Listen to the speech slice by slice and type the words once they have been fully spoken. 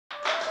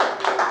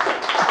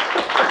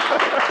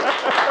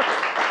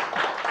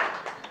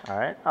All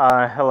right.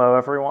 Hello,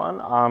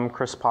 everyone. I'm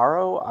Chris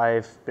Paro.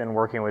 I've been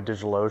working with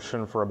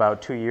DigitalOcean for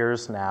about 2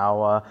 years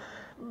now.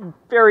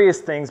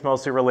 Various things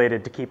mostly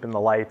related to keeping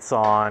the lights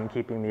on,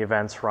 keeping the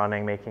events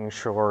running, making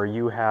sure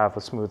you have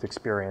a smooth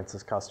experience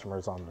as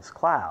customers on this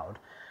cloud.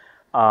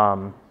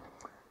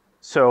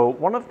 So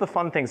one of the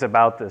fun things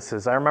about this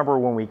is I remember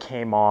when we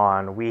came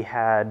on, we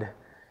had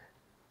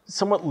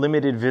somewhat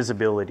limited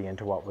visibility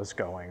into what was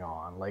going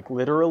on. Like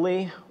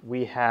literally,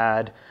 we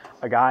had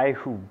a guy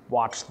who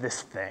watched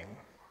this thing.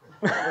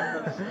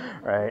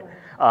 Right?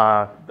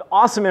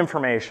 Awesome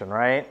information,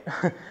 right?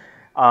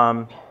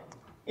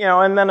 You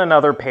know, and then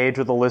another page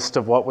with a list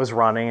of what was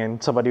running,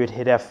 and somebody would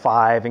hit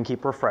F5 and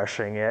keep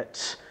refreshing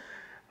it.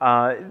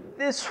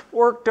 This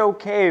worked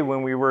okay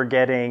when we were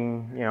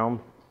getting, you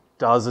know,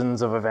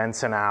 dozens of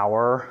events an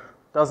hour.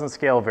 Doesn't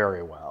scale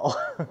very well.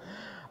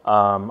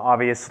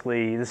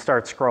 Obviously, this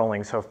starts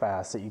scrolling so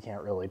fast that you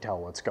can't really tell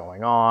what's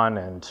going on,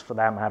 and for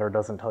that matter,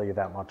 doesn't tell you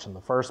that much in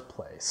the first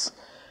place.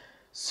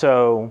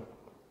 So,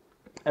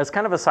 as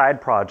kind of a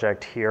side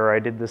project here, I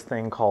did this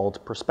thing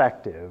called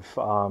Perspective.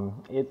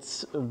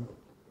 It's a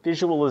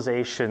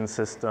visualization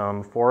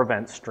system for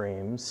event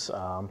streams.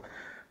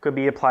 Could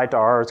be applied to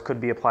ours,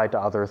 could be applied to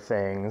other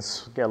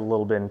things. Get a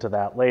little bit into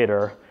that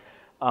later.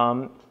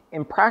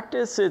 In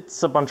practice,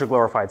 it's a bunch of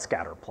glorified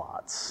scatter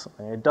plots.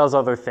 It does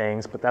other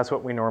things, but that's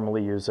what we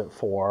normally use it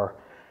for.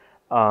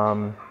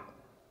 And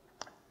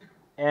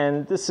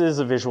this is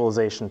a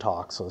visualization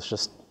talk, so let's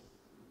just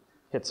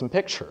hit some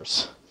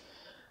pictures.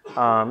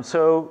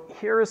 So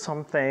here is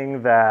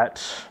something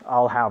that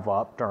I'll have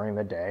up during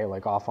the day,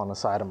 like off on the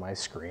side of my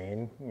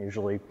screen,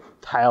 usually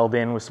tiled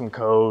in with some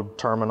code,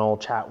 terminal,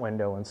 chat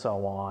window, and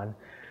so on,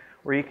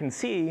 where you can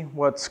see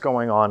what's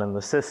going on in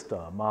the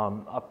system.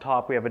 Up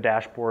top, we have a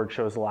dashboard,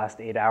 shows the last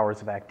 8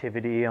 hours of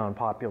activity on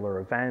popular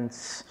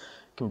events.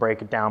 You can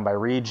break it down by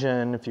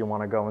region if you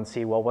want to go and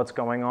see, well, what's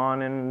going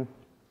on in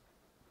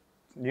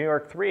New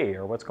York 3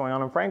 or what's going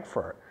on in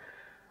Frankfurt.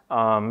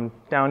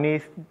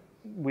 Downneath,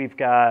 we've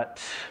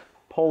got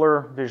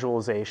polar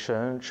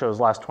visualization. It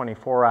shows last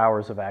 24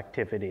 hours of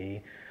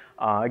activity.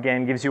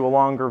 Again, gives you a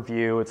longer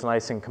view. It's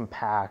nice and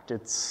compact.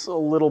 It's a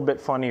little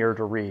bit funnier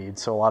to read,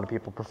 so a lot of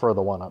people prefer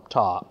the one up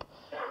top.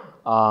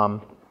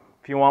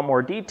 If you want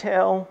more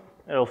detail,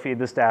 it'll feed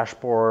this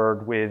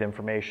dashboard with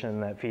information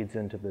that feeds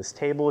into this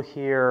table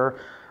here.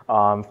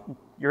 If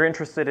you're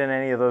interested in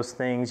any of those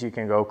things, you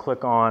can go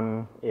click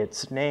on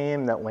its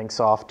name that links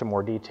off to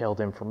more detailed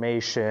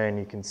information.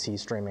 You can see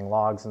streaming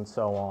logs and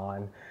so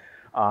on.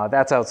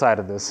 That's outside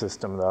of this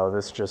system, though.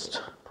 This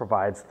just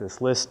provides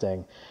this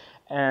listing.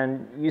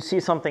 And you see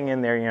something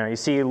in there, you know, you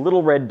see a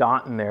little red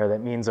dot in there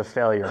that means a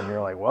failure, and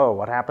you're like, whoa,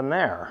 what happened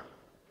there?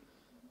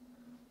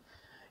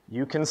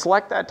 You can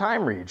select that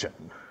time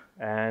region,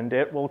 and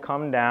it will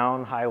come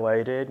down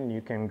highlighted, and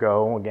you can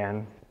go,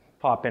 again,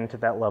 pop into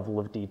that level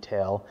of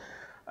detail.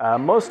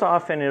 Most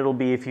often it'll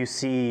be if you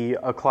see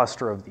a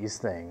cluster of these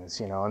things,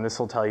 you know, and this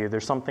will tell you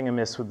there's something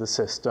amiss with the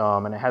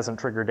system, and it hasn't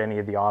triggered any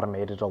of the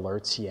automated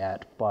alerts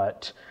yet,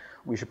 but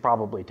we should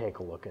probably take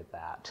a look at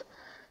that.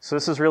 So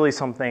this is really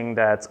something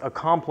that's a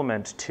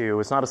complement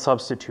to, it's not a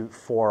substitute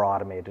for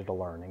automated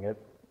alerting. It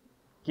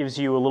gives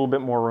you a little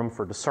bit more room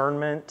for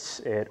discernment.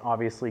 It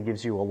obviously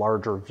gives you a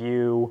larger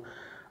view.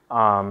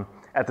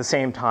 At the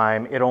same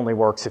time, it only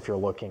works if you're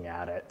looking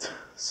at it.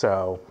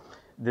 So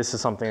this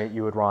is something that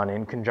you would run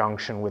in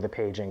conjunction with a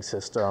paging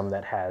system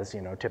that has, you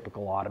know,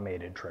 typical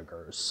automated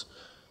triggers.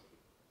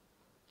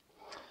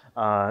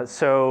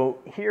 So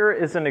here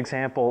is an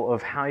example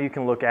of how you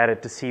can look at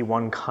it to see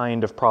one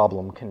kind of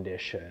problem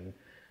condition.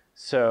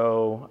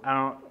 So I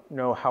don't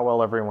know how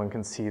well everyone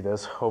can see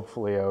this,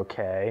 hopefully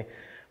okay,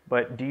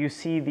 but do you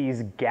see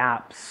these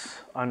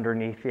gaps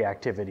underneath the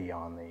activity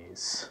on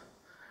these?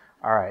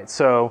 All right,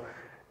 so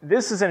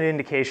this is an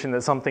indication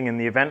that something in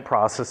the event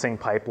processing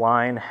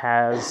pipeline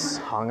has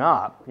hung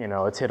up. You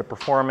know, it's hit a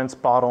performance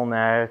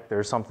bottleneck,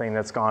 there's something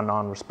that's gone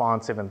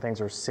non-responsive and things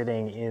are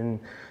sitting in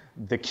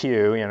the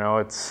queue, you know,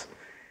 it's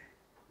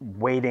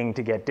waiting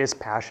to get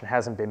dispatched and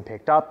hasn't been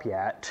picked up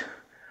yet.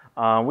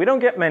 We don't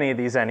get many of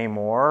these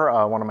anymore.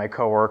 One of my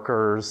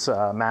coworkers,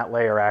 Matt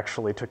Layer,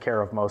 actually took care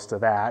of most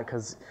of that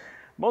because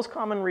most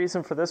common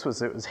reason for this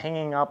was it was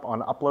hanging up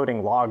on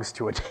uploading logs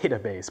to a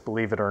database,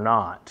 believe it or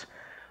not.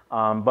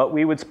 But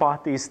we would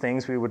spot these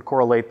things, we would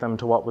correlate them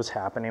to what was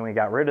happening, we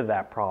got rid of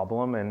that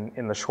problem, and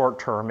in the short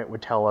term it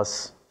would tell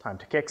us time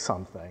to kick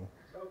something.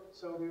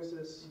 So there's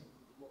this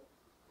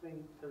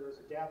thing, there's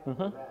a gap in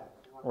that.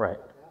 Right.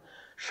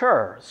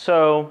 Sure.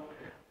 So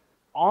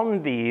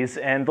on these,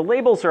 and the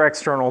labels are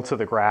external to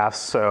the graphs,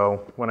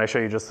 so when I show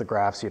you just the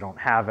graphs, you don't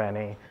have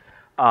any.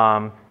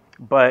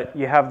 But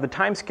you have the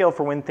time scale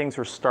for when things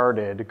are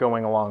started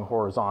going along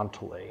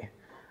horizontally.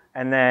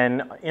 And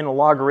then in a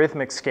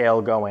logarithmic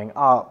scale going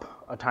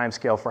up, a time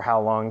scale for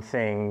how long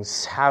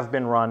things have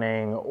been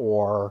running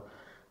or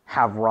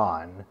have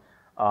run.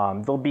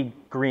 They'll be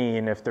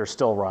green if they're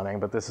still running,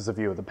 but this is a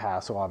view of the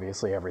past, so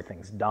obviously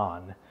everything's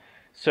done.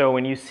 So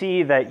when you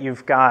see that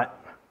you've got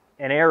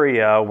an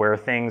area where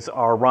things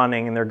are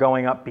running and they're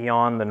going up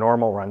beyond the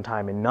normal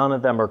runtime and none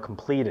of them are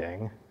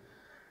completing,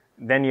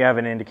 then you have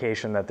an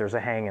indication that there's a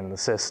hang in the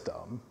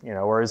system.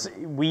 Whereas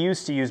we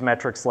used to use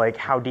metrics like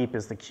how deep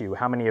is the queue,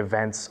 how many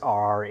events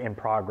are in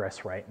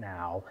progress right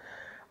now.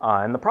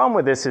 And the problem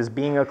with this is,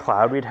 being a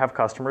cloud, we'd have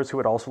customers who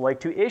would also like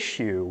to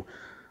issue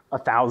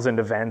 1,000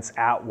 events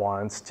at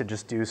once to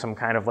just do some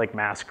kind of like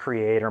mass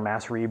create or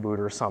mass reboot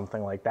or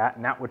something like that,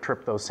 and that would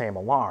trip those same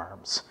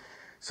alarms.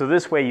 So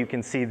this way you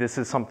can see this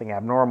is something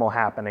abnormal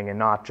happening and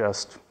not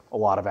just a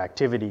lot of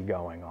activity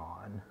going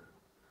on.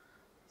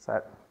 Is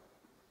that?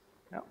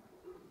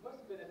 What's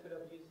the benefit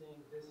of using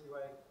this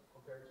UI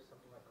compared to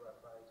something like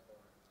Graphite?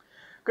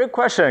 Good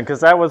question, because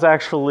that was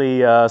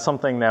actually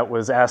something that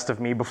was asked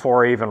of me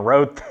before I even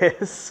wrote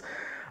this.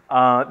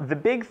 The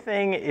big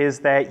thing is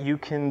that you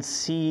can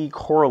see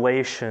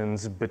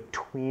correlations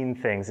between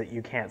things that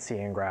you can't see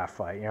in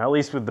Graphite. At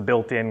least with the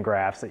built-in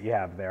graphs that you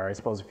have there. I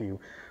suppose if you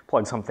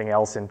plug something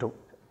else into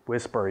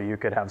Whisper, you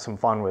could have some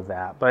fun with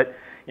that. But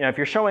if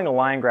you're showing a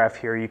line graph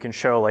here, you can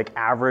show like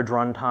average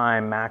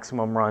runtime,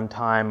 maximum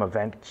runtime,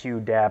 event queue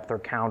depth or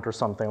count or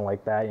something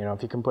like that.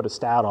 If you can put a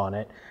stat on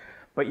it.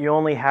 But you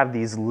only have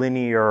these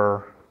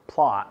linear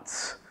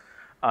plots.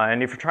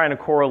 And if you're trying to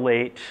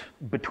correlate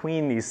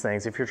between these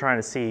things, if you're trying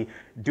to see,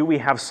 do we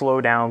have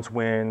slowdowns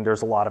when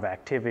there's a lot of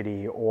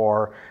activity,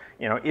 or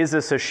is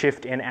this a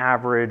shift in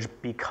average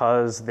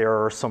because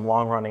there are some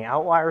long-running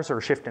outliers, or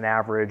a shift in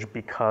average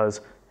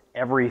because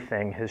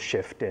everything has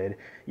shifted?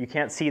 You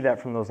can't see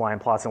that from those line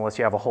plots unless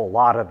you have a whole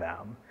lot of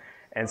them.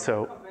 And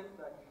so, Comment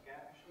that you can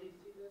actually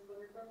see this on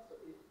your graph. So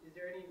is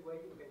there any way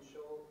you can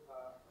show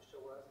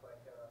us like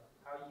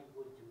how you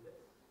would do this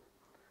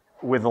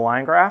with the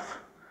line graph?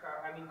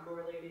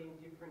 Correlating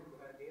different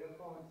data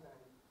points and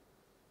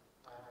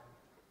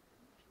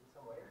in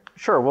some way.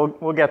 Sure,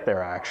 we'll get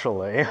there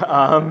actually.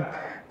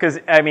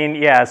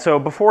 Because so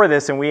before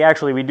this, and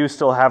we do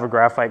still have a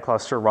Graphite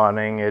cluster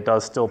running. It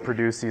does still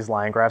produce these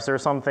line graphs. There are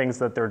some things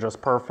that they're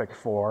just perfect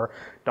for.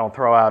 Don't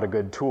throw out a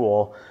good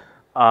tool.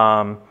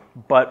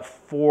 But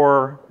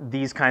for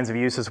these kinds of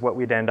uses, what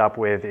we'd end up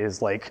with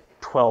is like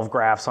 12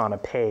 graphs on a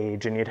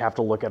page, and you'd have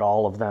to look at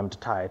all of them to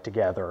tie it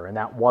together. And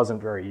that wasn't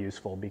very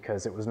useful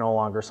because it was no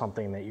longer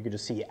something that you could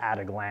just see at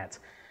a glance,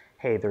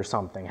 hey, there's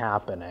something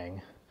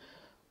happening.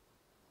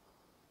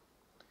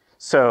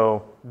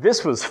 So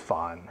this was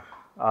fun.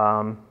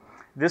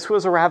 This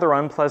was a rather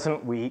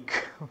unpleasant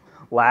week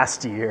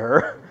last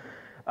year.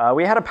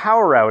 We had a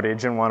power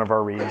outage in one of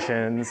our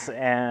regions,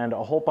 and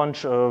a whole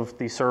bunch of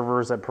the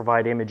servers that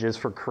provide images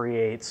for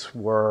creates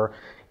were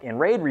in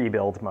RAID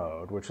rebuild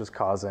mode, which was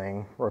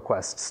causing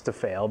requests to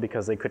fail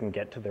because they couldn't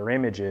get to their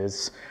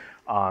images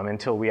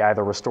until we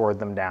either restored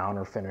them down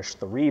or finished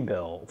the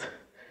rebuild.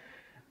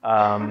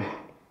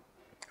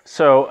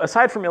 So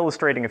aside from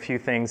illustrating a few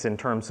things in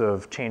terms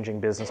of changing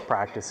business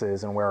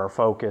practices and where our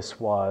focus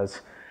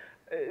was,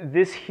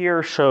 this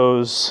here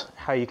shows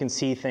how you can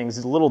see things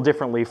a little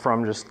differently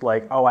from just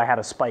like, oh, I had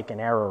a spike in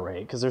error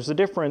rate. Because there's a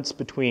difference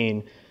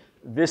between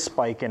this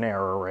spike in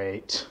error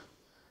rate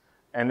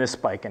and this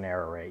spike in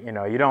error rate.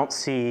 You don't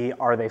see,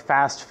 are they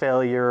fast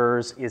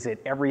failures? Is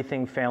it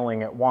everything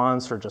failing at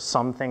once or just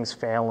some things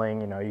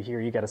failing?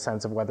 Here you get a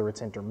sense of whether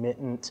it's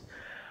intermittent.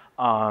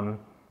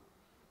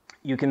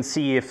 You can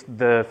see if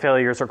the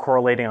failures are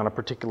correlating on a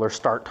particular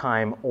start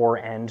time or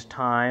end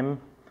time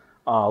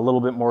a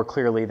little bit more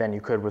clearly than you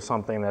could with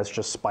something that's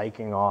just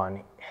spiking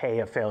on, hey,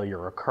 a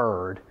failure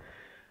occurred.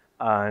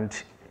 And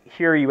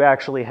here you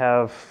actually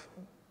have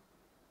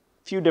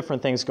a few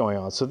different things going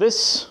on. So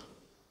this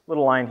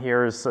little line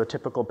here is a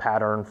typical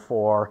pattern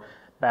for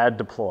bad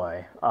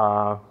deploy.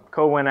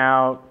 Code went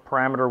out,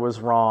 parameter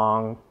was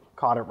wrong,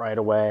 caught it right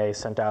away,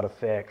 sent out a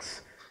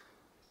fix,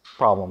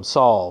 problem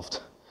solved.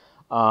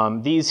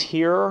 These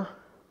here,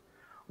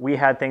 we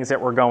had things that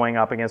were going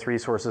up against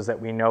resources that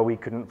we know we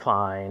couldn't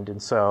find,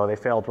 and so they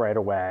failed right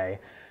away.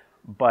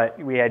 But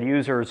we had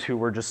users who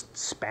were just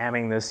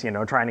spamming this,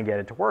 trying to get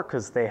it to work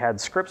because they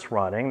had scripts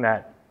running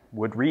that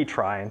would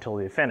retry until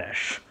they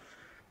finish.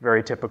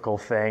 Very typical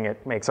thing.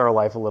 It makes our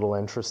life a little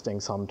interesting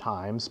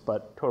sometimes,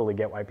 but totally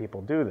get why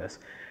people do this.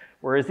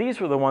 Whereas these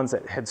were the ones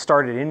that had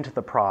started into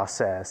the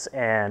process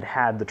and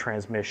had the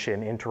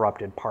transmission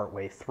interrupted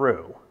partway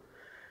through.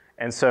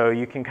 And so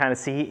you can kind of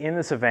see in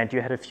this event,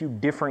 you had a few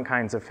different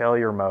kinds of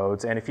failure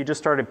modes. And if you just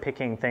started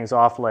picking things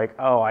off like,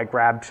 oh, I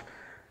grabbed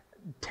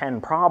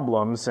 10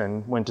 problems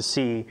and went to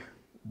see,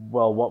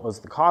 well, what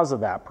was the cause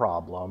of that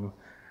problem,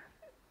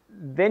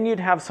 then you'd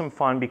have some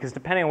fun because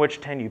depending on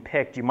which 10 you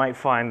picked, you might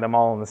find them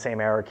all in the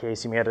same error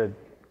case. You may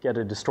get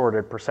a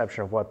distorted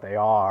perception of what they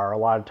are. A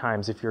lot of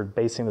times, if you're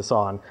basing this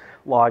on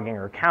logging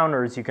or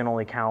counters, you can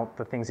only count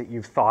the things that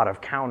you've thought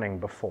of counting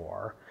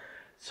before.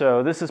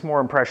 So this is more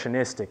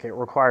impressionistic. It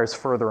requires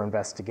further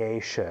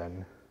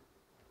investigation.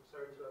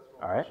 Sorry to ask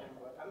one All right. question,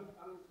 but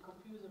I'm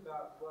confused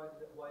about what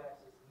the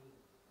y-axis means.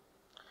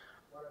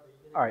 What are the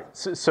units? All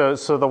right,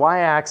 so the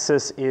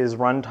y-axis is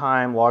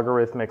runtime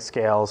logarithmic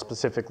scale,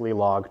 specifically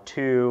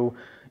log2.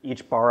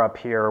 Each bar up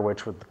here,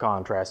 which with the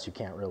contrast you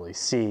can't really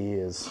see,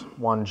 is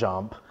one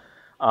jump.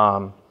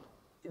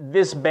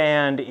 This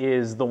band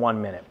is the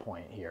 1 minute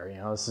point here.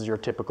 You know, this is your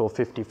typical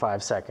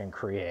 55-second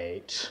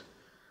create.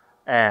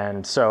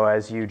 And so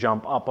as you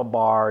jump up a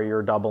bar,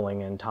 you're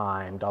doubling in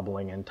time,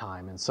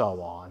 and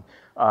so on.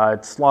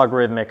 It's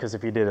logarithmic because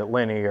if you did it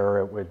linear,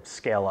 it would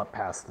scale up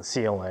past the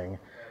ceiling.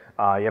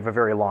 You have a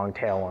very long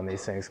tail on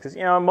these things because,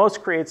 you know,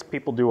 most creates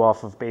people do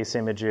off of base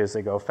images.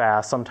 They go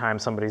fast.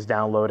 Sometimes somebody's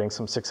downloading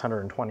some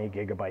 620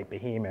 gigabyte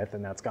behemoth,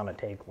 and that's going to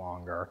take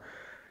longer.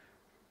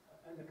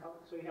 And the color,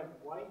 so you have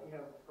white, you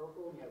have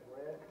purple, you have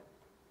red.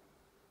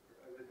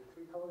 Are there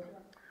 3 colors here?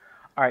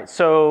 All right,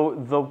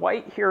 so the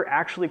white here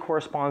actually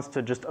corresponds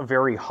to just a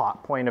very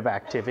hot point of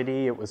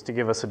activity. It was to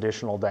give us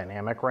additional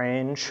dynamic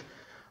range.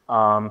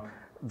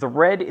 The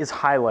red is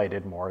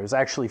highlighted more. There's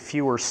actually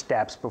fewer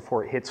steps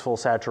before it hits full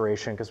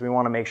saturation because we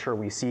want to make sure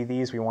we see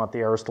these. We want the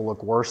errors to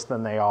look worse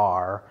than they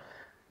are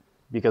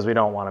because we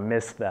don't want to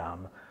miss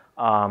them.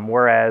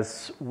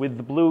 Whereas with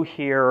the blue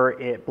here,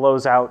 it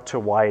blows out to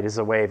white as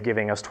a way of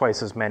giving us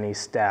twice as many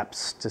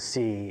steps to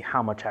see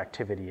how much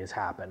activity is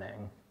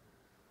happening.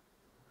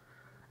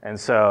 And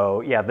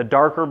so, yeah, the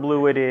darker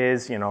blue it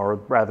is, you know, or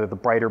rather the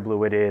brighter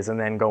blue it is, and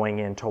then going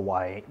into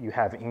white, you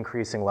have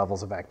increasing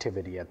levels of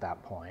activity at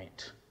that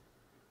point.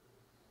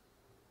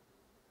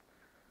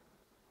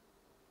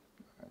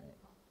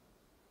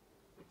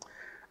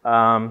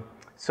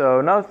 So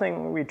another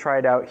thing we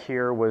tried out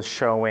here was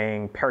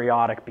showing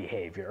periodic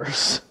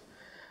behaviors.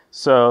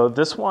 So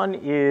this one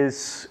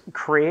is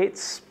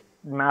creates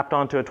mapped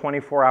onto a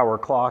 24-hour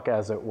clock,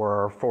 as it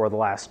were, for the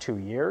last 2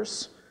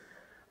 years.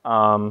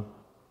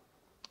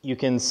 You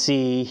can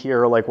see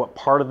here like what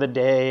part of the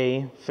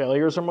day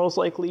failures are most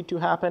likely to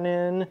happen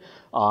in,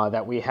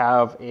 that we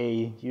have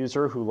a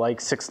user who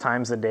likes 6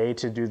 times a day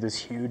to do this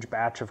huge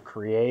batch of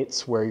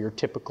creates where your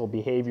typical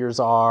behaviors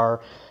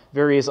are,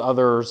 various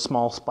other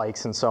small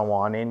spikes and so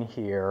on in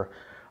here.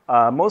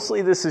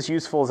 Mostly this is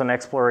useful as an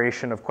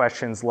exploration of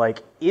questions like,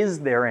 is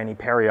there any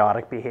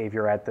periodic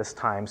behavior at this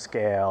time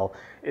scale?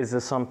 Is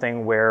this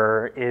something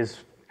where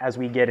as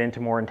we get into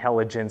more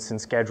intelligence in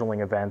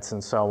scheduling events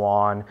and so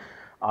on,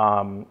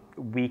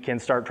 we can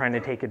start trying to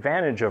take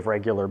advantage of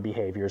regular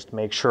behaviors to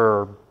make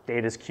sure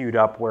data is queued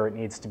up where it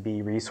needs to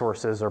be,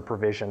 resources are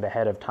provisioned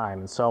ahead of time,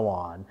 and so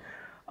on.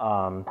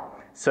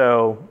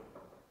 So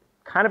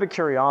kind of a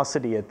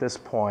curiosity at this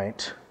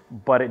point,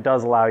 but it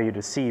does allow you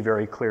to see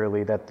very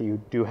clearly that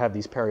you do have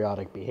these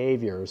periodic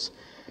behaviors.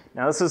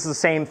 Now this is the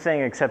same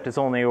thing except it's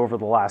only over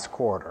the last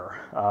quarter.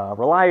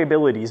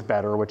 Reliability is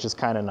better, which is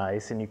kind of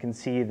nice, and you can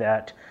see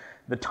that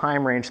the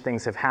time range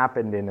things have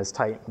happened in is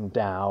tightened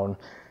down.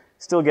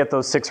 Still get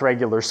those 6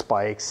 regular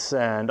spikes,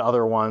 and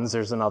other ones,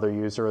 there's another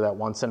user that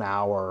once an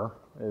hour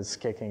is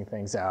kicking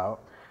things out.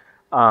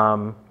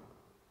 But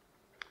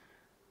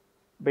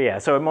yeah,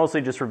 so it mostly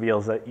just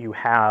reveals that you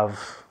have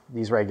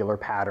these regular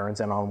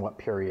patterns and on what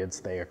periods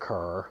they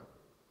occur.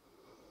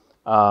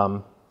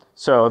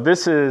 So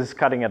this is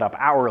cutting it up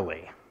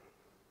hourly.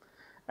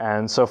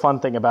 And so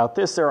fun thing about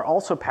this, there are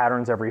also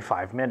patterns every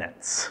 5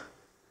 minutes.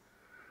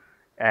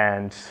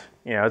 And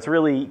you know, it's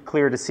really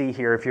clear to see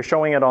here. If you're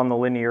showing it on the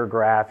linear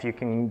graph, you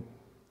can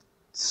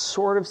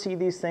sort of see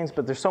these things,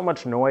 but there's so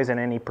much noise in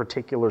any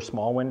particular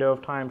small window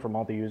of time from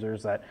all the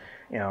users that,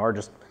 you know, are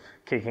just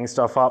kicking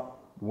stuff up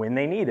when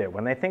they need it,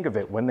 when they think of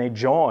it, when they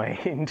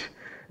joined,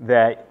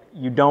 that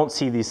you don't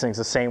see these things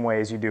the same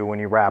way as you do when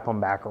you wrap them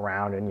back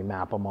around and you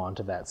map them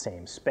onto that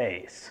same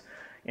space.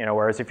 You know,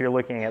 whereas if you're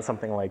looking at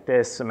something like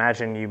this,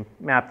 imagine you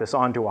map this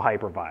onto a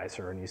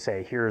hypervisor and you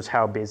say, here's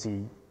how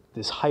busy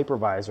this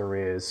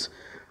hypervisor is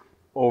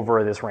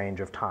over this range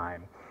of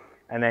time.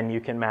 And then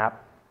you can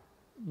map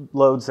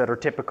loads that are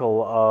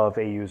typical of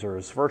a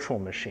user's virtual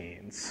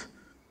machines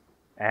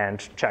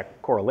and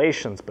check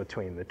correlations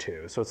between the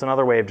two. So it's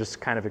another way of just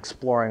kind of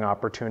exploring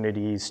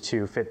opportunities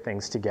to fit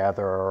things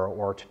together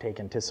or to take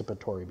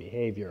anticipatory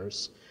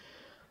behaviors.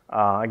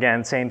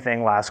 Again, same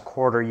thing last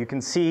quarter. You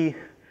can see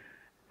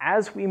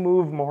as we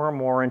move more and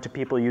more into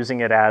people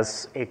using it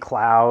as a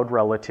cloud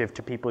relative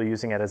to people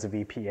using it as a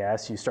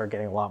VPS, you start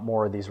getting a lot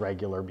more of these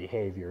regular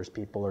behaviors.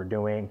 People are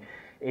doing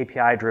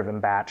API-driven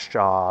batch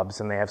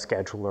jobs, and they have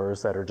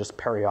schedulers that are just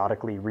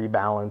periodically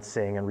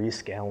rebalancing and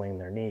rescaling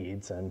their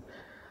needs. And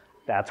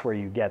that's where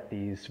you get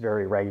these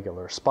very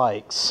regular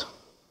spikes.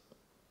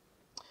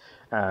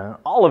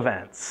 All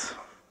events.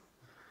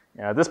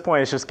 You know, at this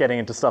point, it's just getting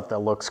into stuff that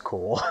looks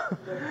cool.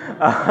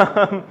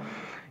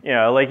 You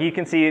know, like you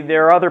can see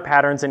there are other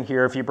patterns in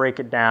here. If you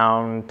break it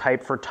down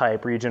type for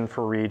type, region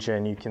for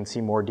region, you can see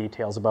more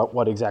details about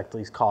what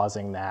exactly is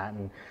causing that,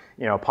 and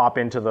you know, pop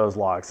into those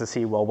logs to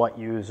see, well, what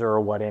user,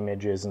 what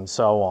images, and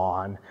so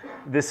on.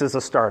 This is a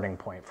starting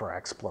point for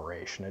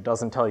exploration. It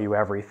doesn't tell you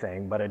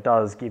everything, but it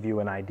does give you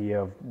an idea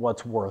of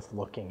what's worth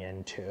looking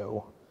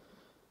into.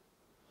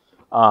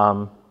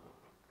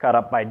 Cut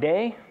up by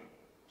day,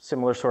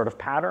 similar sort of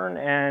pattern,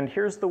 and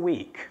here's the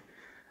week.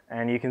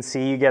 And you can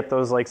see you get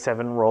those like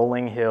 7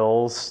 rolling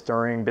hills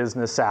during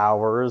business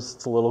hours.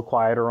 It's a little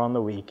quieter on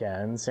the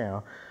weekends, you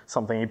know,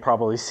 something you'd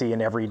probably see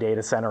in every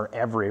data center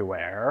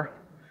everywhere.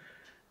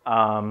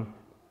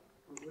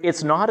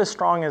 It's not as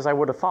strong as I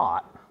would have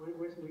thought.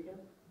 Where's the weekend?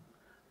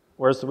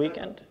 Where's the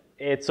weekend?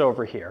 It's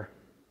over here.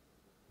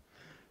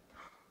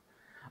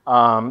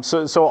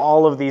 So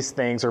all of these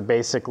things are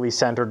basically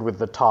centered with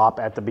the top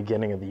at the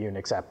beginning of the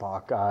Unix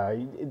epoch.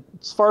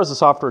 As far as the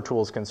software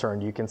tool is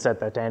concerned, you can set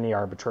that to any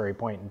arbitrary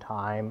point in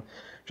time.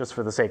 Just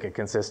for the sake of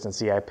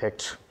consistency, I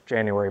picked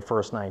January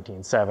 1st,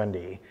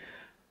 1970.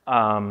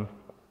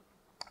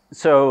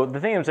 So the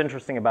thing that's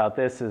interesting about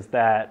this is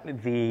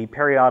that the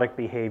periodic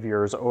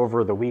behaviors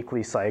over the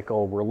weekly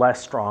cycle were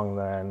less strong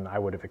than I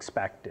would have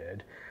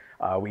expected.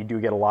 We do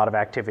get a lot of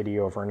activity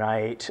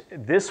overnight.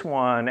 This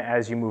one,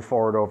 as you move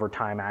forward over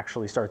time,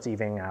 actually starts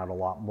evening out a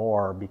lot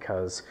more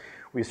because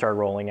we start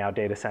rolling out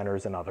data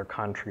centers in other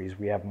countries.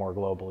 We have more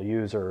global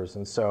users,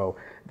 and so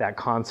that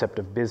concept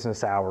of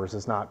business hours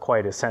is not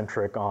quite as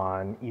centric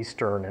on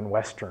Eastern and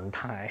Western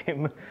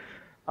time.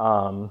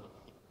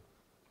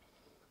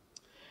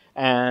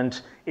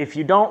 And if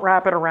you don't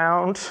wrap it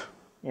around,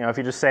 you know, if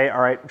you just say,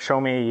 all right, show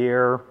me a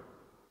year,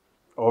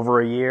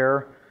 over a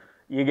year,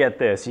 you get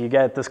this. You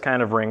get this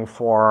kind of ring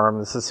form.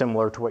 This is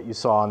similar to what you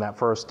saw on that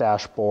first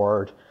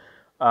dashboard.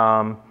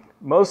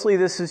 Mostly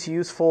this is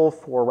useful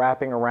for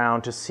wrapping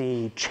around to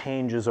see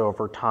changes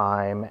over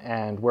time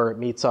and where it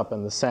meets up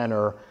in the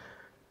center,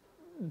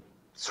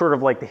 sort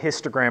of like the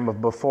histogram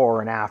of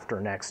before and after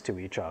next to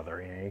each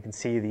other. You know, you can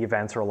see the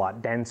events are a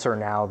lot denser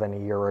now than a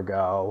year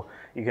ago.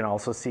 You can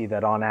also see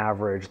that on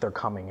average they're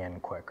coming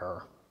in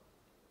quicker.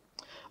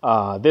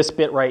 This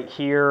bit right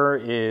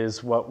here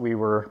is what we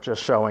were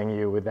just showing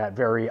you with that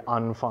very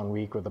unfun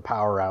week with the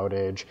power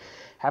outage.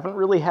 Haven't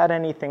really had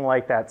anything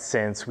like that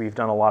since. We've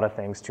done a lot of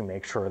things to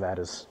make sure that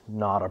is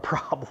not a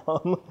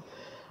problem.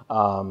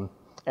 And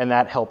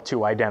that helped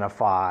to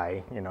identify,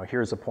 you know,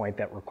 here's a point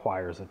that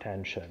requires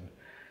attention.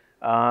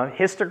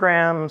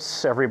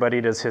 Histograms,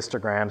 everybody does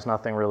histograms,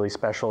 nothing really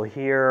special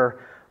here,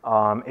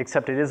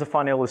 except it is a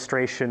fun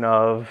illustration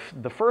of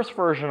the first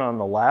version on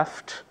the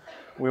left.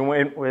 We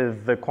went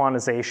with the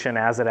quantization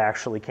as it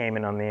actually came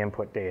in on the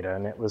input data,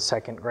 and it was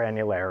second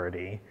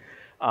granularity.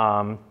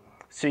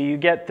 So you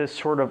get this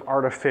sort of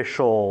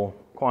artificial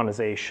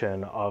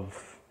quantization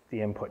of the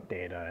input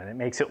data, and it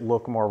makes it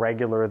look more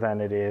regular than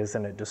it is,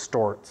 and it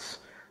distorts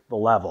the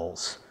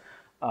levels.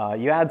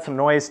 You add some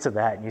noise to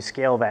that, and you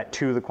scale that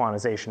to the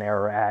quantization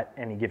error at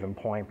any given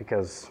point,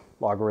 because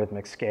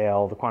logarithmic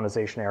scale, the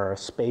quantization error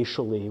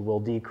spatially will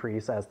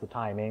decrease as the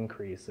time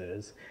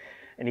increases.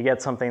 And you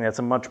get something that's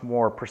a much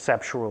more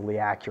perceptually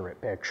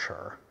accurate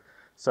picture.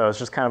 So it's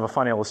just kind of a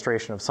fun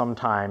illustration of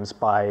sometimes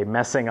by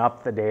messing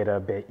up the data a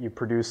bit, you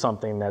produce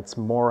something that's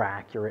more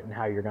accurate in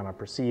how you're going to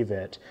perceive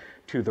it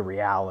to the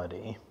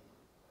reality.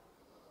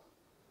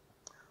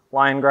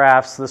 Line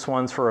graphs, this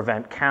one's for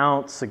event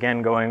counts,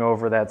 again going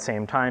over that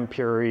same time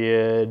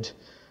period.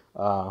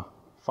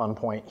 Fun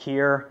point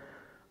here.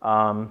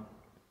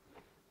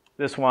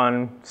 This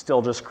one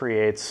still just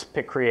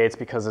pick creates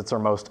because it's our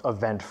most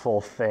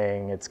eventful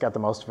thing. It's got the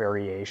most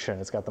variation.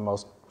 It's got the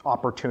most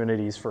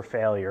opportunities for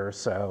failure,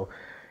 so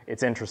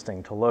it's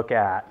interesting to look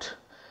at.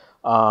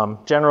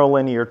 General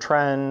linear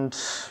trend,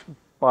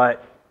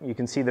 but you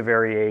can see the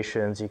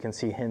variations. You can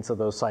see hints of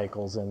those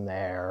cycles in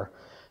there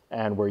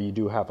and where you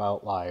do have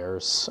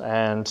outliers.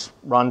 And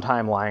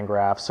runtime line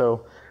graph.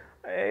 So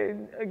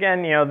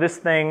again, you know, this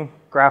thing,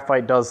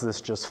 Graphite does this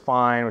just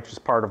fine, which is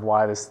part of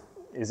why this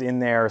is in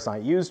there. It's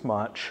not used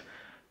much.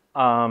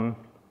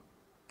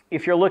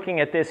 If you're looking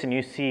at this and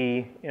you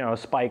see, you know, a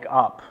spike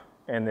up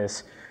in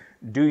this,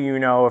 do you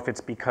know if it's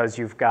because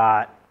you've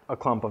got a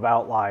clump of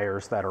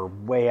outliers that are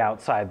way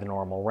outside the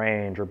normal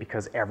range, or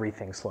because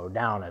everything slowed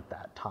down at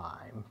that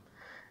time?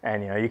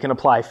 And you know, you can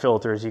apply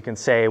filters. You can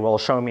say, well,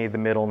 show me the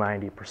middle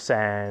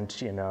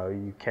 90%. You know,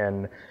 you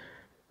can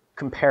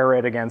compare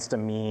it against a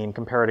mean,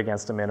 compare it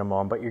against a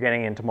minimum, but you're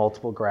getting into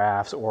multiple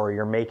graphs, or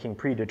you're making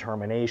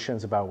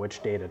predeterminations about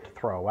which data to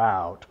throw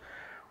out.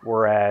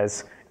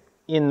 Whereas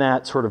in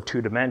that sort of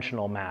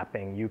two-dimensional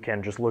mapping, you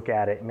can just look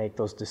at it and make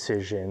those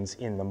decisions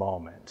in the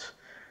moment.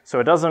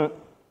 So it doesn't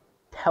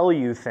tell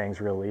you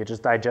things really, it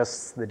just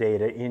digests the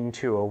data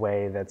into a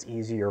way that's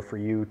easier for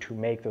you to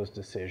make those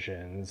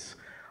decisions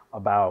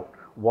about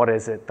what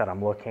is it that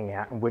I'm looking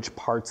at and which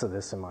parts of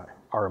this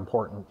are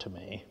important to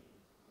me.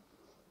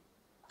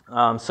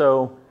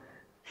 So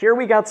here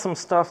we got some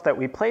stuff that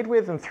we played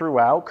with and threw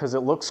out because it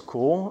looks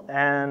cool,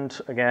 and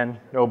again,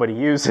 nobody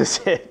uses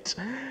it.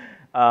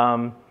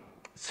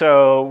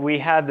 So we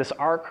had this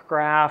arc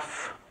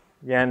graph,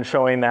 again,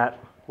 showing that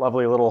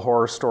lovely little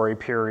horror story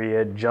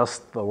period,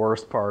 just the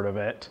worst part of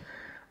it,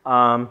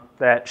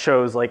 that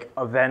shows like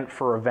event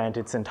for event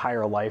its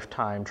entire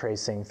lifetime,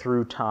 tracing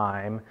through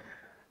time.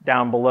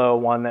 Down below,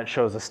 one that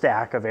shows a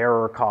stack of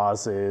error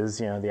causes,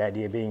 you know, the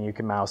idea being you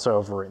can mouse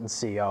over it and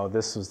see, oh,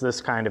 this was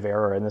this kind of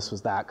error and this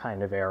was that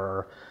kind of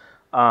error.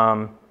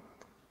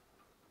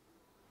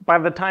 By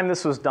the time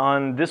this was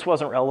done, this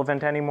wasn't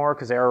relevant anymore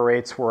because error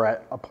rates were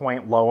at a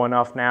point low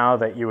enough now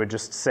that you would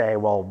just say,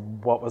 well,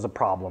 what was a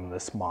problem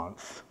this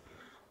month?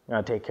 I'm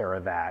gonna take care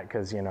of that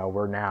because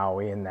we're now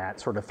in that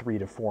sort of 3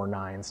 to 4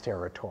 nines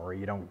territory.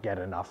 You don't get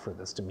enough for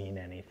this to mean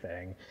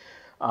anything.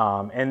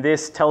 And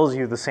this tells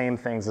you the same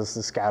things as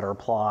the scatter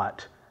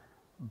plot,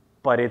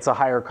 but it's a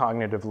higher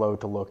cognitive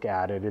load to look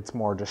at it. It's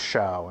more just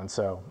show. And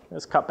so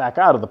let's cut back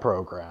out of the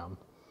program.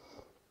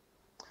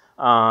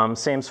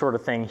 Same sort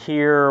of thing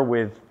here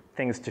with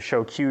things to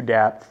show Q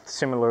depth,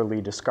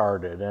 similarly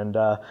discarded. And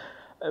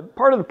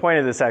part of the point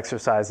of this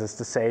exercise is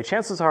to say,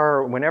 chances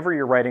are whenever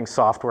you're writing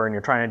software and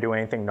you're trying to do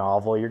anything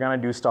novel, you're going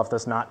to do stuff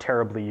that's not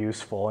terribly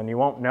useful, and you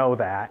won't know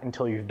that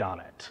until you've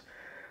done it.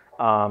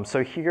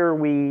 So here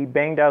we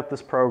banged out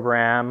this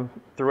program,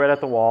 threw it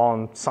at the wall,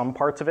 and some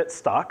parts of it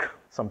stuck.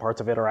 Some parts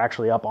of it are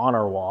actually up on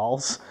our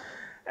walls.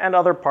 And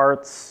other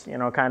parts,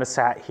 kind of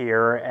sat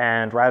here,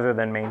 and rather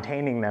than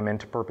maintaining them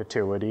into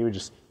perpetuity, we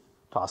just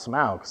toss them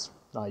out, because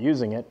not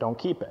using it, don't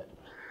keep it.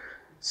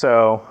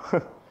 So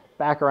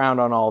back around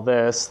on all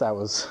this, that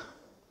was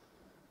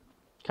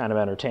kind of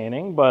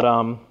entertaining. But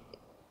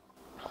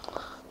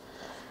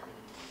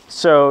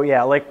so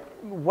yeah, like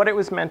what it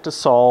was meant to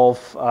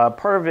solve,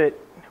 part of it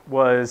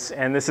was,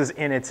 and this is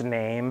in its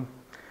name,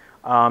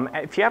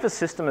 if you have a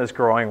system that's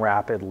growing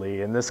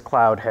rapidly, and this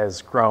cloud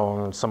has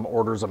grown some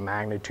orders of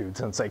magnitude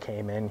since I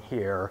came in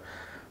here,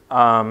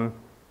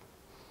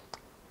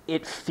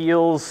 it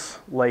feels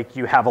like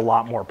you have a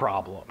lot more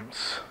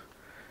problems.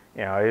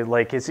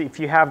 Like if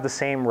you have the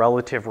same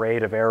relative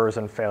rate of errors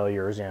and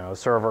failures,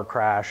 server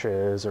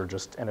crashes or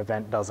just an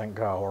event doesn't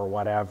go or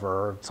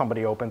whatever,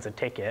 somebody opens a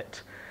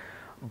ticket,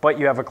 but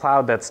you have a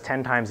cloud that's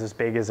 10 times as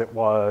big as it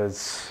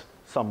was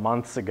some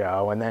months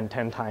ago, and then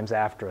 10 times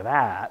after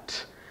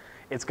that,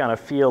 it's going to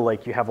feel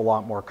like you have a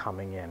lot more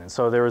coming in. And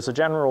so there was a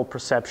general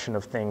perception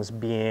of things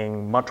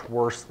being much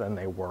worse than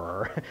they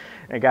were.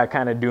 It got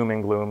kind of doom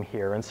and gloom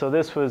here. And so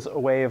this was a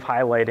way of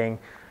highlighting,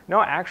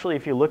 no, actually,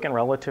 if you look in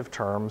relative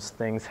terms,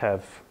 things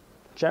have,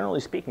 generally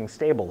speaking,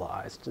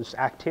 stabilized. Just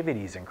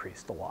activity's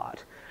increased a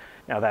lot.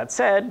 Now that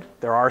said,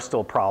 there are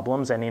still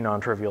problems. Any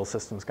non-trivial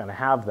system's going to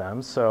have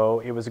them. So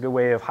it was a good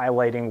way of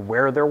highlighting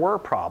where there were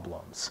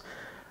problems.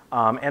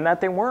 And that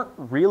they weren't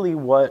really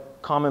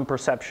what common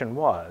perception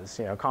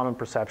was. Common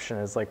perception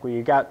is like, well,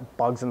 you got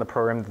bugs in the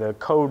program, the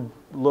code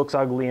looks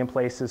ugly in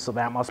places, so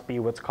that must be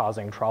what's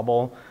causing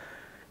trouble.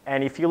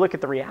 And if you look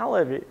at the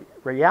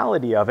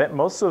reality of it,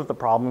 most of the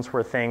problems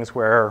were things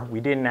where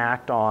we didn't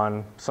act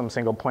on some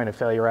single point of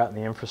failure out in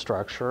the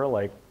infrastructure,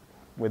 like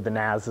with the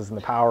NASs and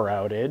the power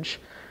outage.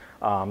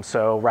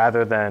 So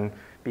rather than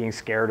being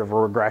scared of a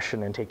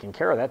regression and taking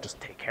care of that, just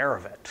take care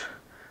of it.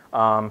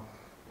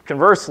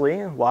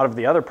 Conversely, a lot of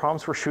the other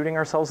problems were shooting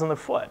ourselves in the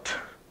foot.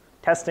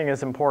 Testing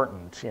is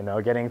important,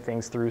 getting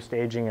things through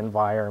staging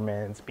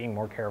environments, being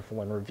more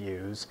careful in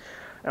reviews.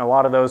 And a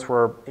lot of those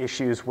were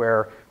issues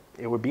where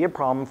it would be a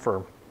problem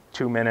for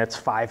 2 minutes,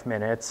 5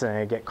 minutes, and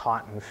it'd get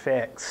caught and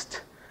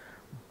fixed.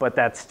 But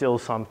that's still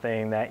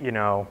something that,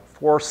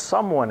 for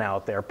someone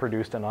out there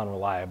produced an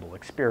unreliable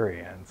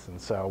experience. And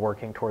so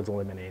working towards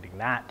eliminating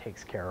that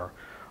takes care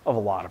of a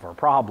lot of our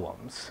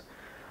problems.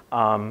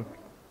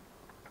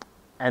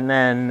 And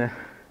then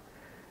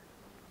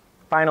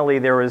finally,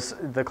 there was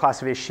the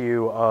class of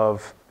issue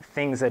of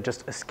things that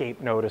just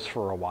escape notice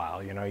for a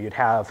while. You'd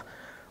have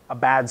a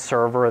bad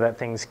server that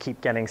things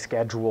keep getting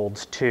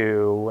scheduled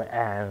to,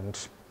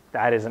 and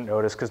that isn't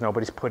noticed because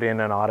nobody's put in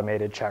an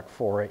automated check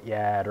for it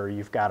yet, or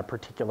you've got a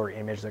particular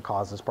image that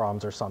causes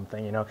problems or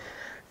something.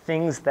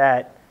 Things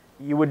that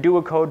you would do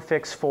a code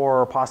fix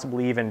for, or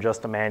possibly even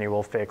just a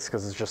manual fix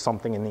because it's just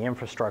something in the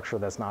infrastructure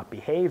that's not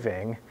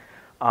behaving.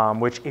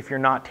 Which if you're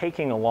not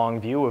taking a long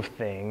view of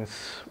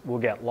things, will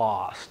get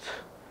lost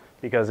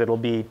because it'll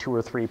be 2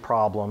 or 3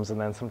 problems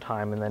and then some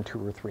time and then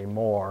 2 or 3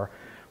 more.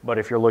 But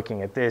if you're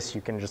looking at this,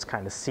 you can just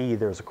kind of see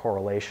there's a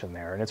correlation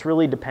there. And it's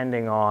really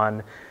depending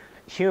on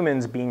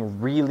humans being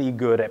really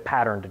good at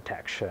pattern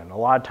detection. A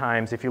lot of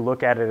times, if you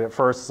look at it at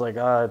first, it's like,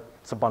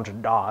 it's a bunch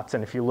of dots.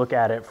 And if you look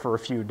at it for a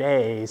few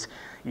days,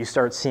 you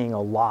start seeing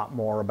a lot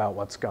more about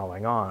what's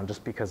going on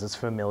just because it's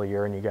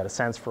familiar and you get a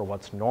sense for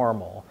what's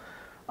normal.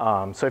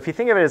 So if you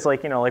think of it as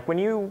like, like when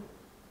you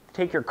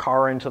take your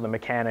car into the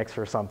mechanics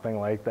or something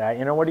like that,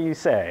 what do you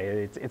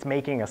say? It's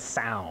making a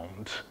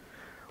sound.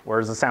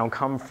 Where does the sound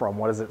come from?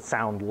 What does it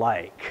sound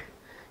like?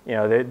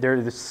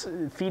 There's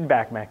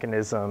feedback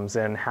mechanisms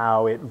and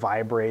how it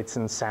vibrates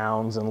and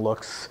sounds and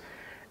looks.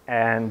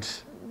 And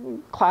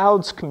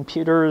clouds,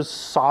 computers,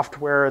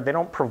 software, they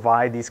don't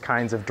provide these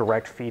kinds of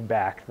direct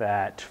feedback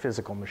that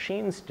physical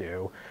machines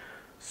do.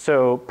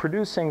 So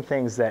producing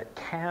things that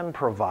can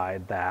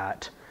provide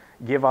that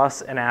give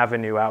us an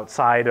avenue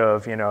outside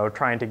of,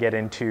 trying to get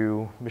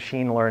into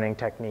machine learning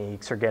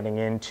techniques or getting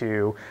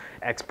into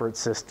expert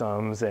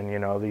systems and,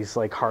 these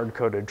like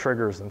hard-coded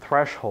triggers and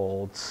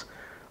thresholds,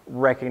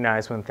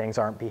 recognize when things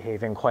aren't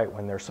behaving quite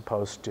when they're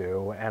supposed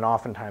to, and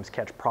oftentimes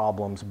catch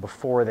problems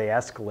before they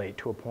escalate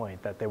to a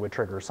point that they would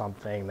trigger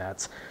something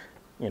that's,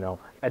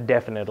 a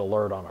definite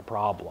alert on a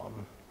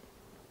problem.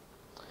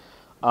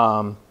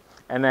 And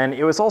then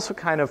it was also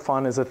kind of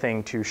fun as a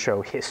thing to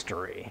show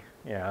history.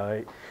 You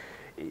know,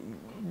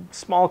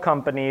 small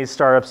companies,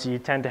 startups, you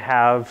tend to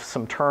have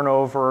some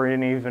turnover,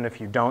 and even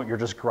if you don't, you're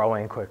just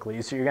growing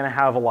quickly. So you're going to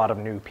have a lot of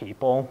new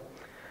people.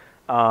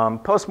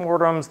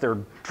 Postmortems, they're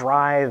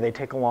dry, they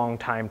take a long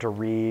time to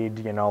read.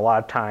 You know, a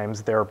lot of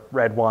times they're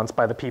read once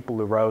by the people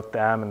who wrote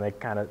them, and they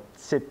kind of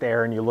sit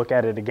there and you look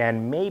at it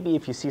again, maybe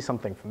if you see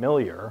something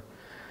familiar.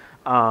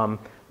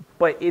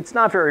 But it's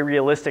not very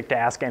realistic to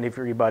ask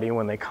everybody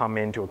when they come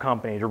into a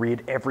company to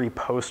read every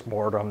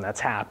postmortem that's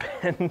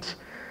happened.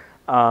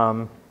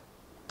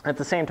 At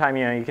the same time,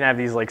 you know, you can have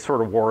these like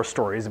sort of war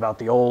stories about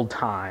the old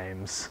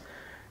times.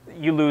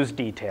 You lose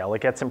detail,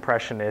 it gets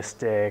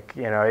impressionistic,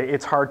 you know,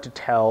 it's hard to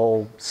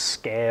tell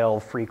scale,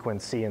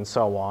 frequency, and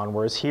so on.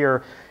 Whereas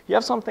here, you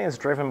have something that's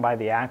driven by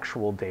the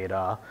actual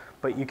data,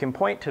 but you can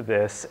point to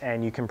this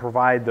and you can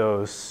provide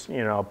those,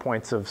 you know,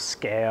 points of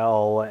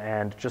scale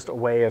and just a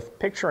way of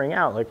picturing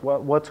out like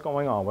what's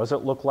going on. What does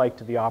it look like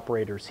to the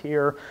operators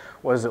here?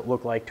 What does it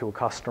look like to a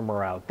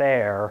customer out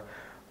there?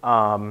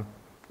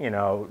 You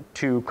know,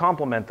 to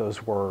complement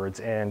those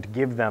words and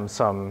give them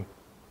some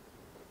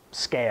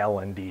scale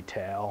and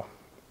detail.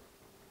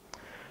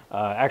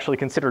 Actually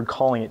considered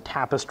calling it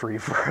tapestry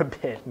for a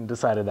bit and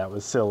decided that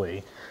was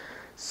silly.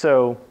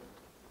 So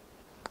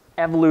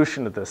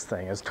evolution of this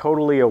thing is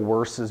totally a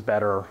worse is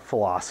better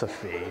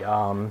philosophy.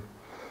 You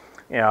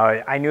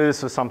know, I knew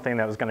this was something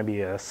that was going to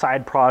be a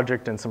side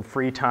project and some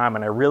free time,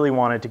 and I really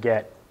wanted to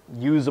get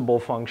usable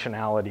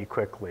functionality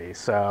quickly.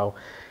 So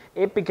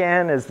it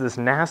began as this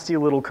nasty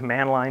little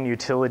command line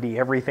utility,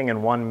 everything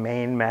in one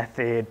main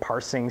method,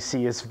 parsing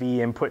CSV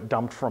input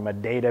dumped from a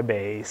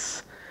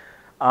database,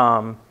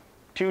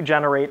 to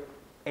generate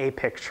a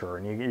picture.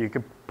 And you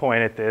could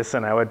point at this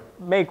and I would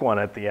make one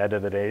at the end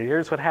of the day.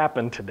 Here's what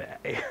happened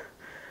today.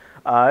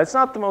 It's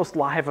not the most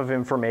live of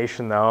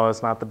information though.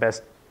 It's not the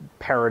best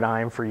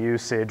paradigm for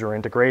usage or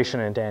integration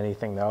into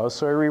anything though.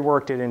 So I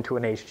reworked it into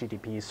an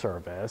HTTP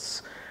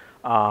service.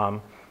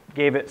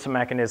 Gave it some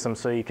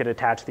mechanisms so you could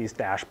attach these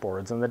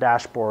dashboards. And the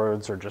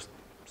dashboards are just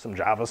some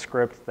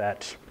JavaScript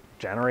that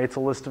generates a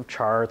list of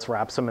charts,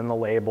 wraps them in the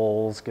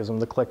labels, gives them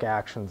the click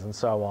actions, and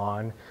so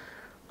on.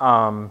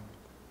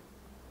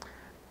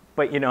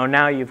 But you know,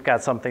 now you've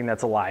got something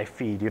that's a live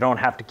feed. You don't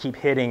have to keep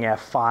hitting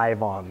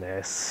F5 on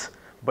this,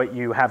 but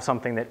you have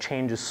something that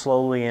changes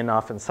slowly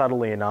enough and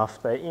subtly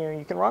enough that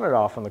you can run it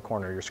off in the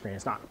corner of your screen.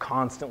 It's not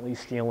constantly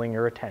stealing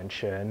your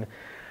attention.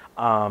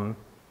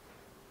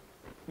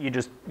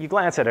 You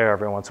glance at it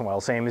every once in a while,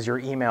 same as your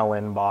email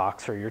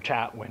inbox or your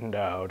chat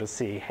window to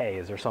see, hey,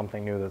 is there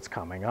something new that's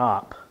coming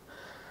up?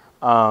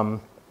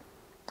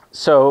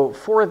 So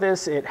for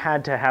this, it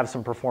had to have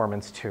some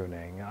performance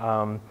tuning.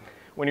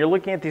 When you're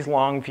looking at these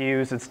long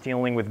views, it's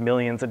dealing with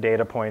millions of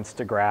data points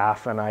to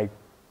graph, and I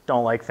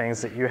don't like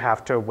things that you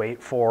have to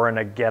wait for in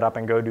a get up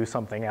and go do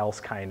something else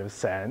kind of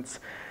sense.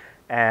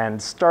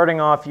 And starting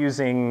off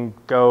using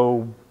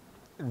Go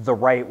the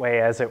right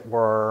way, as it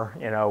were,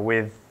 you know,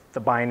 with the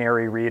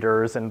binary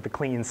readers and the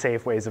clean,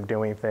 safe ways of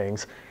doing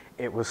things,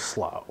 it was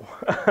slow.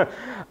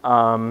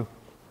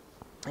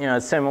 You know,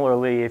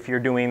 similarly, if you're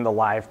doing the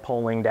live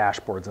polling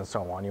dashboards and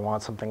so on, you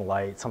want something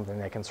light, something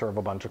that can serve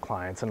a bunch of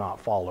clients and not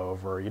fall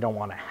over. You don't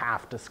want to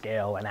have to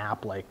scale an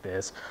app like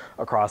this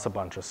across a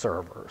bunch of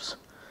servers.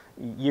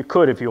 You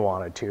could if you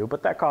wanted to,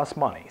 but that costs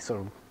money,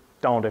 so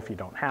don't if you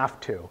don't have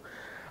to.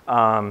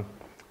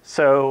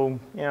 So,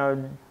 you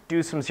know,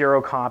 do some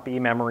zero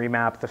copy, memory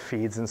map the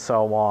feeds and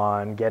so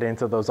on, get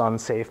into those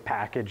unsafe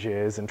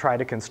packages and try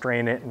to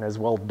constrain it in as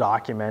well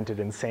documented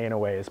and sane a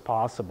way as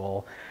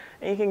possible.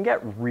 And you can get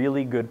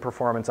really good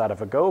performance out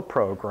of a Go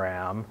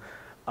program,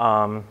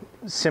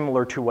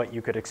 similar to what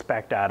you could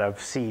expect out of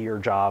C or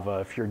Java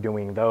if you're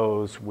doing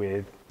those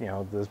with, you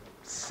know, the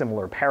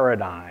similar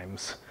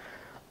paradigms.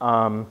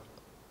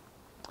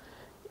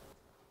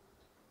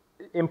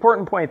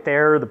 Important point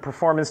there, the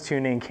performance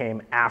tuning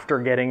came after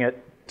getting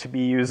it to be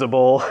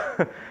usable.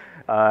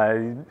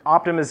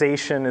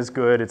 Optimization is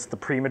good. It's the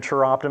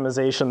premature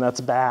optimization that's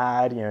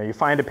bad. You know, you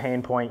find a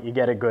pain point, you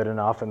get it good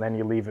enough, and then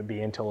you leave it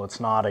be until it's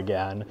not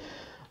again.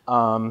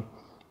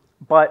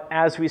 But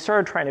as we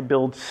started trying to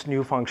build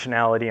new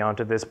functionality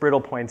onto this,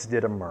 brittle points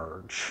did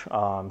emerge.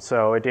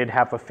 So it did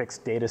have a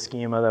fixed data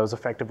schema that was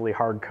effectively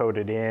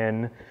hard-coded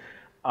in.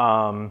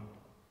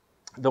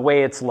 The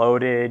way it's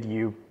loaded,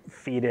 you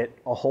feed it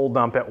a whole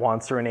dump at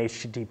once or an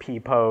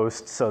HTTP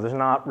post, so there's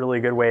not really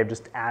a good way of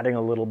just adding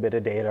a little bit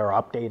of data or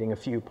updating a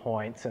few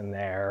points in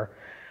there.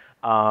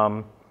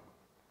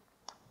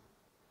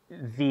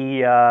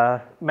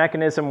 The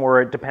mechanism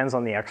where it depends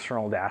on the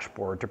external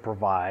dashboard to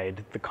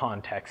provide the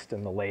context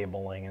and the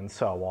labeling and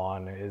so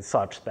on is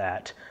such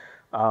that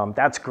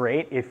that's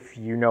great if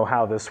you know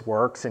how this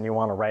works and you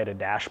want to write a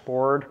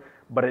dashboard,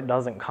 but it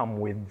doesn't come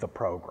with the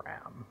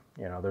program.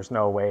 You know, there's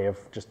no way of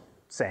just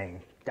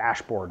saying,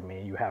 dashboard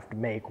me. You have to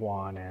make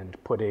one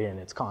and put it in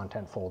its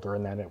content folder,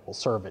 and then it will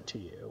serve it to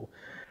you.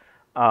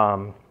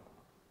 And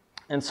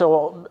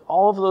so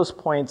all of those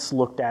points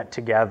looked at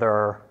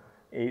together,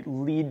 it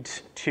lead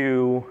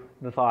to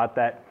the thought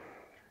that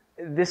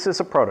This is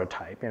a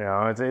prototype,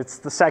 it's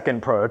the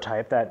second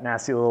prototype. That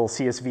nasty little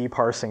CSV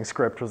parsing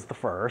script was the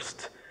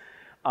first.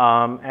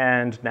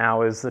 And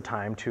now is the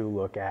time to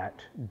look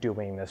at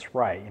doing this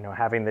right,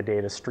 having the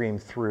data stream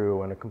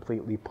through on a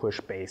completely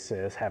push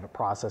basis, have it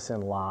process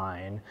in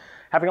line,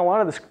 having a lot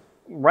of this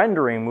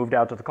rendering moved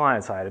out to the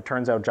client side. It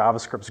turns out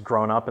JavaScript's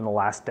grown up in the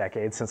last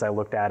decade since I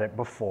looked at it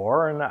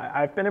before, and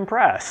I've been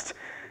impressed.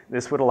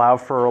 This would allow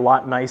for a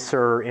lot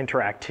nicer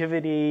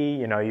interactivity.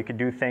 You could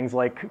do things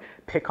like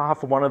pick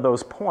off one of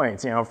those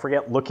points,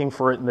 forget looking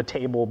for it in the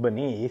table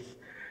beneath.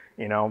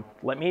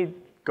 Let me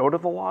go to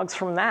the logs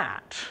from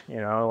that,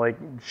 like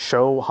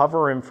show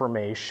hover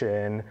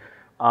information,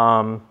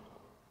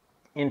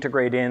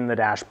 integrate in the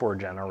dashboard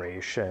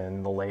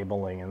generation, the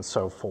labeling, and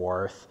so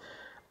forth.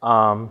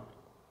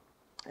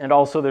 And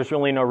also, there's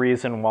really no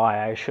reason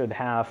why I should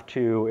have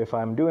to, if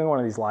I'm doing one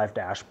of these live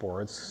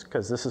dashboards,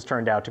 because this has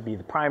turned out to be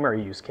the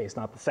primary use case,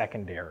 not the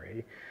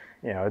secondary.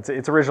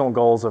 Its original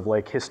goals of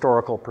like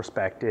historical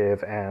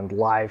perspective and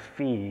live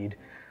feed.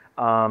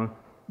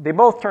 They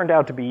both turned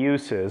out to be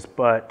uses,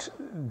 but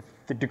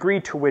the degree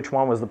to which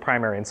one was the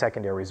primary and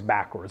secondary is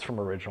backwards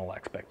from original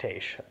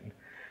expectation.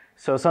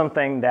 So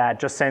something that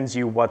just sends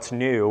you what's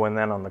new, and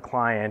then on the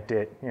client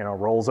it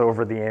rolls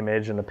over the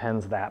image and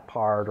appends that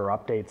part or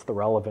updates the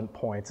relevant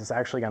points, is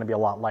actually going to be a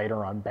lot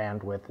lighter on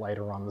bandwidth,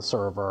 lighter on the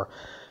server.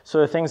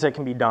 So the things that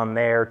can be done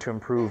there to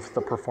improve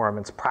the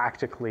performance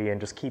practically and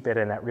just keep it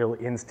in that real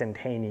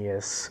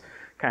instantaneous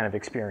kind of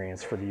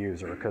experience for the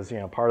user. Because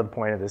part of the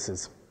point of this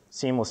is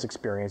seamless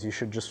experience. You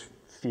should just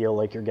feel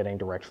like you're getting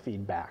direct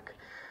feedback.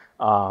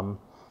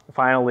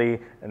 Finally,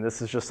 and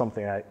this is just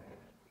something that...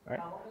 Right?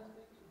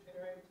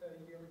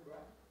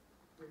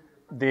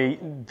 The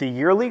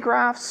yearly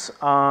graphs,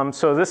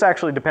 so this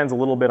actually depends a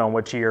little bit on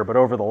which year, but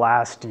over the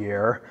last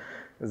year,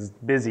 this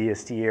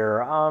busiest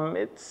year,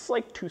 it's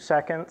like 2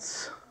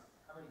 seconds.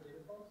 How many data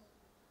points?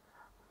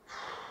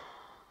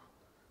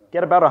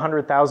 Get about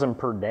 100,000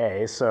 per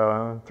day,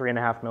 so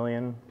 3.5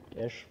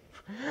 million-ish.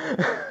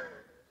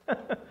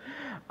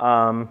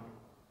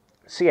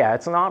 So yeah,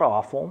 it's not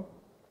awful.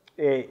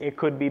 It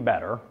could be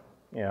better.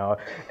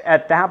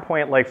 At that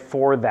point, like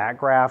for that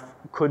graph,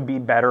 could be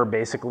better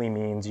basically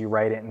means you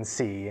write it in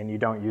C and you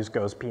don't use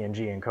Go's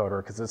PNG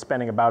encoder because it's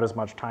spending about as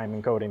much time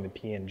encoding the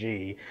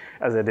PNG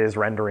as it is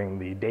rendering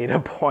the data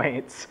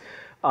points.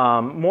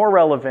 More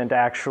relevant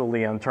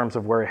actually in terms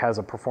of where it has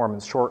a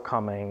performance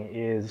shortcoming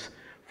is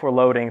for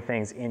loading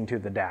things into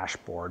the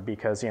dashboard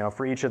because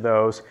for each of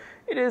those,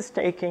 it is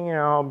taking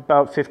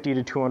about 50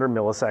 to 200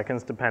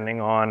 milliseconds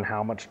depending on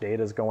how much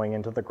data is going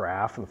into the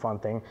graph. And the fun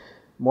thing,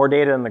 more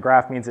data in the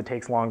graph means it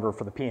takes longer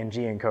for the PNG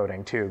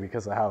encoding too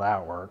because of how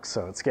that works.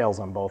 So it scales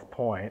on both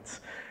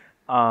points.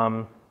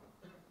 But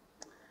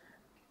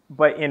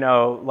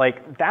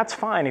like that's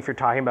fine if you're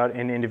talking about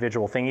an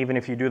individual thing. Even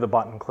if you do the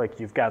button click,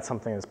 you've got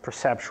something that's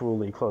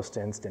perceptually close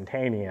to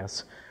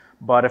instantaneous.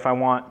 But if I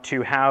want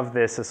to have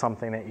this as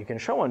something that you can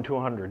show on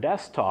 200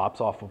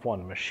 desktops off of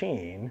one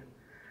machine,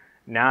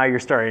 now you're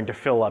starting to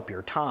fill up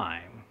your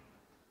time.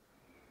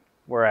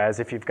 Whereas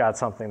if you've got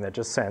something that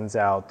just sends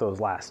out those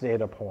last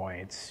data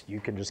points,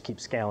 you can just keep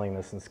scaling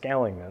this and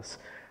scaling this.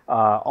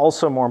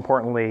 Also, more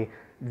importantly,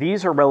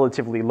 these are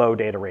relatively low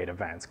data rate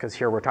events because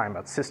here we're talking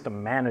about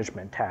system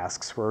management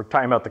tasks. We're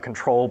talking about the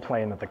control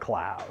plane of the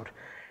cloud.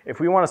 If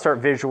we want to start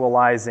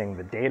visualizing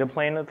the data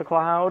plane of the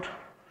cloud,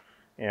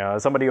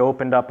 somebody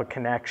opened up a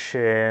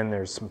connection,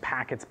 there's some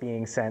packets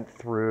being sent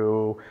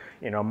through,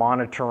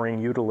 monitoring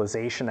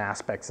utilization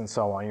aspects and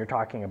so on. You're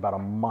talking about a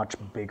much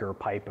bigger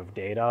pipe of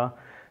data.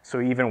 So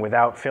even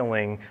without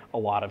filling a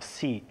lot of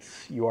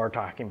seats, you are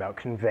talking about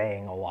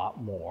conveying a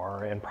lot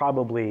more and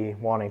probably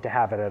wanting to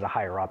have it at a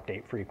higher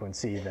update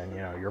frequency than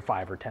your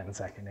 5 or 10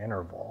 second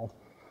interval.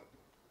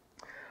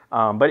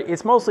 But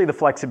it's mostly the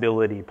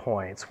flexibility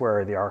points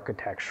where the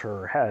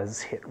architecture has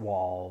hit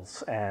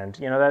walls. And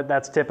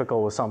that's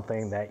typical with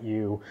something that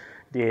you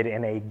did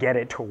in a get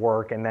it to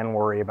work and then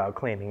worry about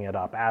cleaning it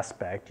up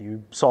aspect.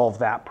 You solve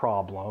that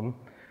problem.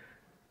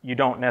 You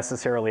don't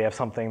necessarily have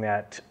something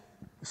that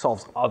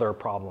solves other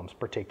problems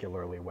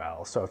particularly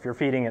well. So if you're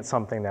feeding it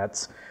something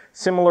that's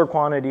similar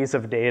quantities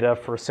of data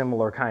for a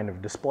similar kind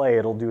of display,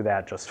 it'll do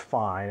that just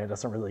fine. It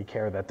doesn't really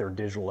care that they're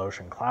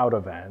DigitalOcean cloud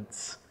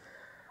events.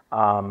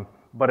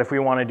 But if we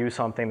want to do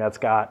something that's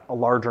got a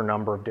larger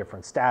number of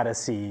different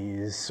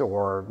statuses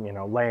or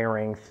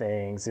layering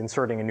things,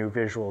 inserting a new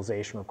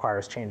visualization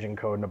requires changing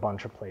code in a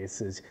bunch of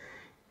places,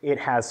 it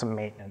has some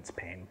maintenance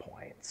pain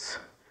points.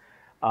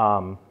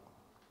 And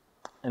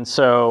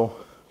so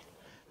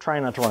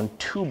trying not to run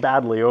too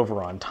badly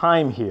over on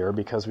time here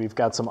because we've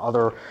got some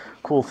other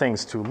cool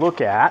things to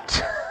look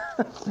at.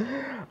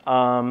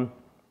 The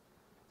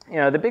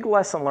big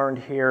lesson learned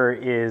here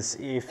is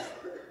if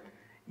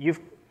you've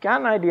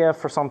got an idea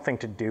for something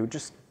to do,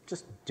 just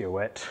do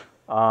it.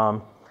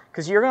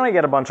 Because you're going to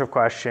get a bunch of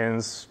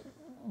questions.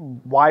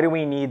 Why do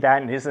we need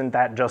that? And isn't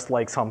that just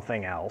like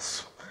something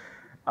else?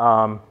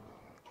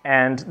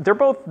 And they're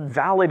both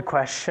valid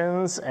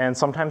questions, and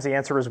sometimes the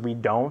answer is we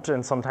don't,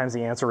 and sometimes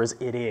the answer is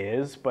it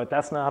is, but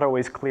that's not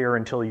always clear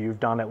until you've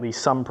done at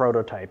least some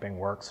prototyping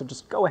work, so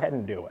just go ahead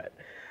and do it.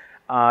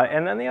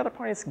 And then the other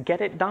point is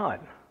get it done.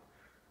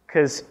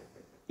 Because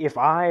if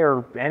I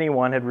or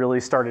anyone had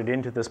really started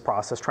into this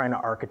process trying to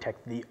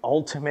architect the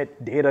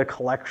ultimate data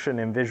collection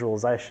and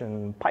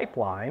visualization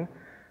pipeline,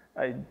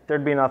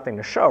 there'd be nothing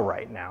to show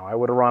right now. I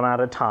would have run out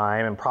of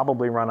time and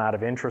probably run out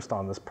of interest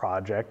on this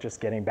project, just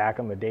getting back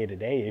on the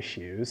day-to-day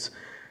issues.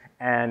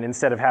 And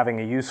instead of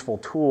having a useful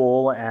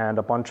tool and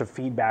a bunch of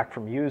feedback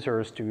from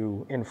users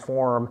to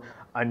inform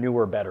a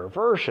newer, better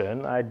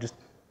version, I'd just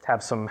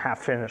have some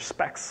half-finished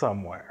specs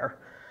somewhere.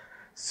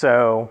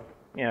 So,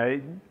 you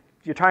know,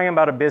 you're talking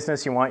about a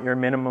business, you want your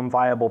minimum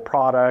viable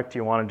product,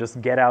 you want to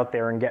just get out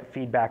there and get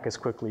feedback as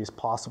quickly as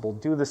possible.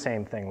 Do the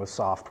same thing with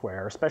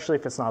software, especially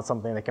if it's not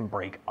something that can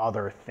break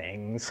other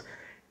things.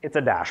 It's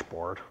a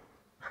dashboard.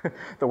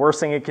 The worst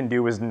thing it can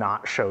do is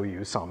not show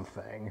you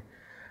something.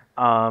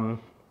 And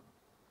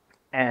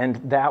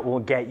that will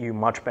get you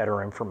much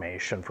better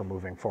information for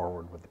moving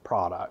forward with the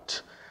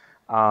product.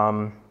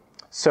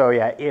 So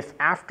yeah, if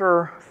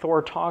after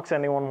Thor talks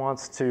anyone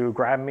wants to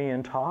grab me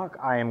and talk,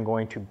 I am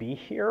going to be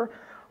here.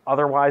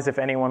 Otherwise, if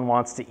anyone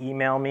wants to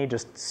email me,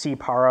 just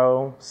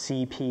cparo,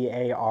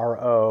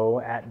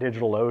 C-P-A-R-O,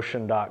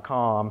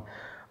 @digitalocean.com.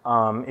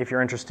 If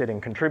you're interested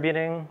in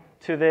contributing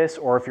to this,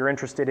 or if you're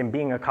interested in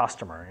being a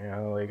customer. You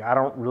know, like, I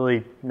don't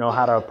really know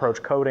how to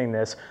approach coding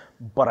this,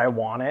 but I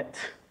want it.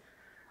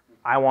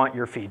 I want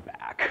your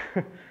feedback.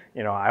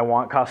 You know, I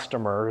want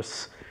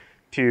customers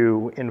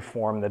to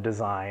inform the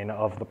design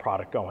of the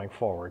product going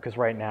forward, because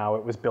right now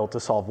it was built to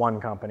solve one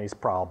company's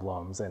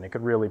problems, and it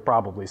could really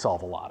probably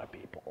solve a lot of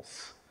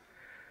people's.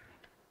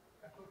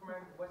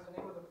 What's the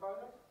name of the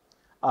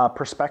product?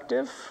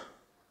 Perspective. Is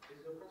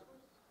it open source?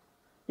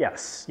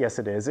 Yes, yes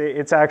it is.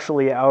 It's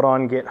actually out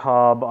on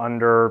GitHub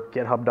under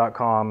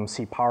github.com,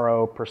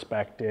 Paro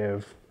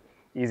Perspective,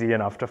 easy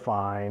enough to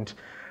find.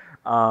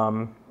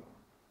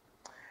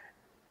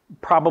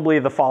 Probably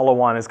the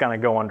follow-on is going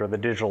to go under the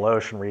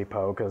DigitalOcean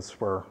repo because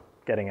we're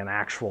getting an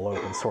actual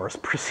open source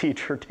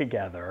procedure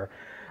together.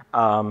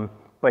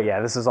 But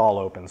yeah, this is all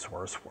open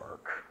source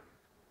work.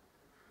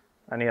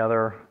 Any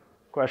other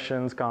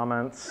questions,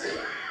 comments?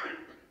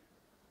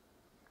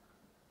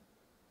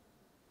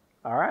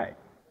 All right.